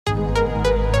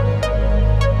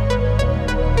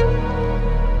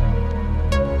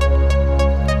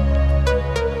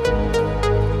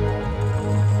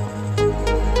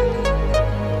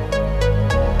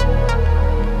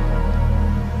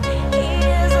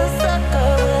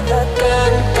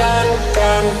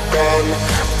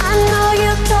I know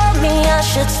you told me I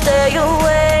should stay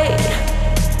away.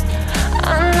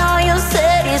 I know you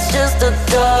said he's just a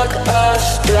dog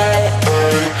astray.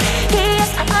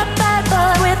 He's a bad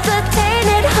boy with a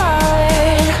tainted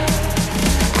heart,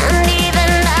 and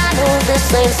even I know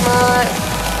this ain't smart.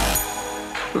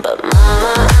 But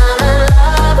mama, I'm in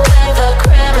love with a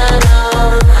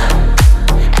criminal,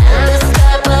 and this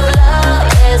type of love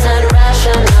isn't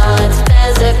rational, it's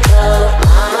physical.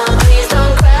 Mama, please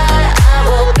don't cry, I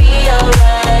will be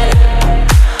alright.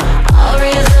 All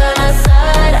reason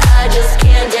aside, I just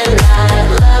can't deny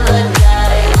love a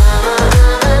guy. Mama,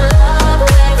 I'm in love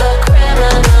with a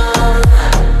criminal,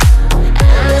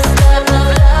 and this type of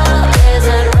love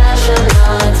isn't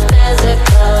rational, it's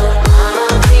physical. Mama,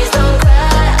 please don't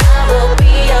cry, I will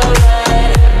be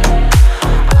alright.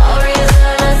 All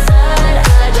reason aside,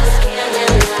 I just can't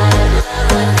deny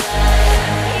love a guy.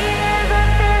 He is a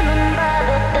demon by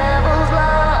the devil's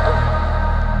law.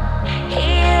 He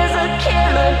is a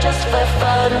killer just for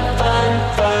fun, fun,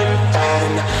 fun, fun.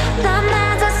 The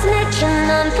man's a snitch and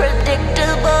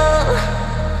unpredictable.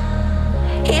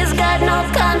 He's got no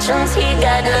conscience, he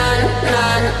got none,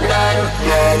 none, none,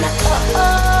 none.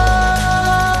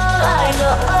 I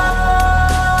know,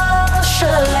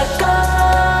 should let go,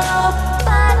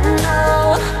 but no.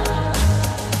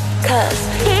 'Cause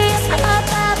he's a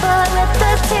bad boy with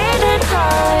a tainted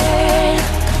heart,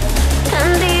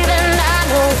 and even I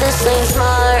know this ain't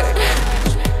smart.